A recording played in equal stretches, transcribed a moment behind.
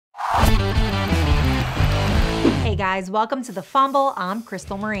guys, welcome to the Fumble. I'm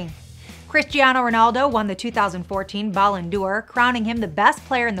Crystal Marine. Cristiano Ronaldo won the 2014 Ballon d'Or, crowning him the best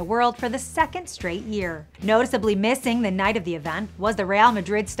player in the world for the second straight year. Noticeably missing the night of the event was the Real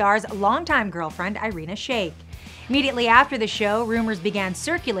Madrid star's longtime girlfriend, Irina Shayk. Immediately after the show, rumors began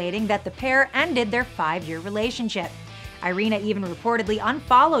circulating that the pair ended their 5-year relationship. Irina even reportedly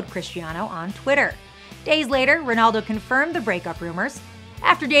unfollowed Cristiano on Twitter. Days later, Ronaldo confirmed the breakup rumors.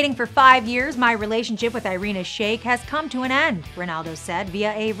 "After dating for 5 years, my relationship with Irina Shayk has come to an end," Ronaldo said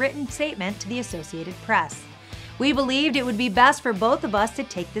via a written statement to the Associated Press. "We believed it would be best for both of us to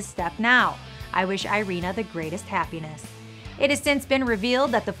take this step now. I wish Irina the greatest happiness." It has since been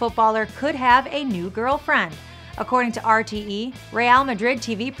revealed that the footballer could have a new girlfriend. According to RTE, Real Madrid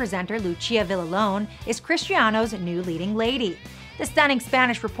TV presenter Lucia Villalone is Cristiano's new leading lady. The stunning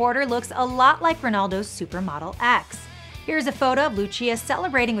Spanish reporter looks a lot like Ronaldo's supermodel ex. Here's a photo of Lucia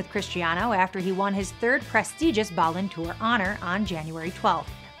celebrating with Cristiano after he won his third prestigious Ballon d'Or honor on January 12th.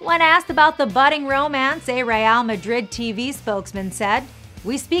 When asked about the budding romance, a Real Madrid TV spokesman said,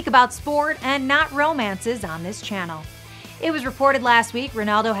 "We speak about sport and not romances on this channel." It was reported last week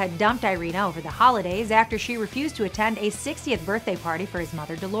Ronaldo had dumped Irina over the holidays after she refused to attend a 60th birthday party for his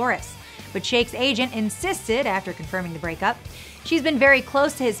mother Dolores. But Shayk's agent insisted after confirming the breakup. She's been very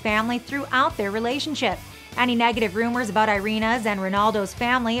close to his family throughout their relationship. Any negative rumors about Irina's and Ronaldo's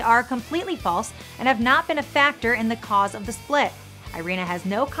family are completely false and have not been a factor in the cause of the split. Irina has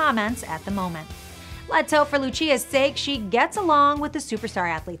no comments at the moment. Let's hope for Lucia's sake she gets along with the superstar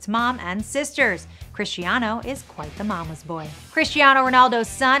athlete's mom and sisters. Cristiano is quite the mama's boy. Cristiano Ronaldo's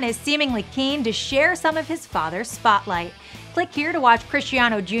son is seemingly keen to share some of his father's spotlight. Click here to watch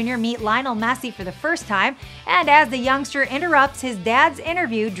Cristiano Jr. meet Lionel Messi for the first time, and as the youngster interrupts his dad's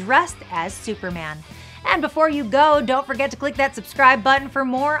interview dressed as Superman. And before you go, don't forget to click that subscribe button for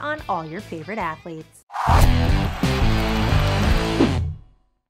more on all your favorite athletes.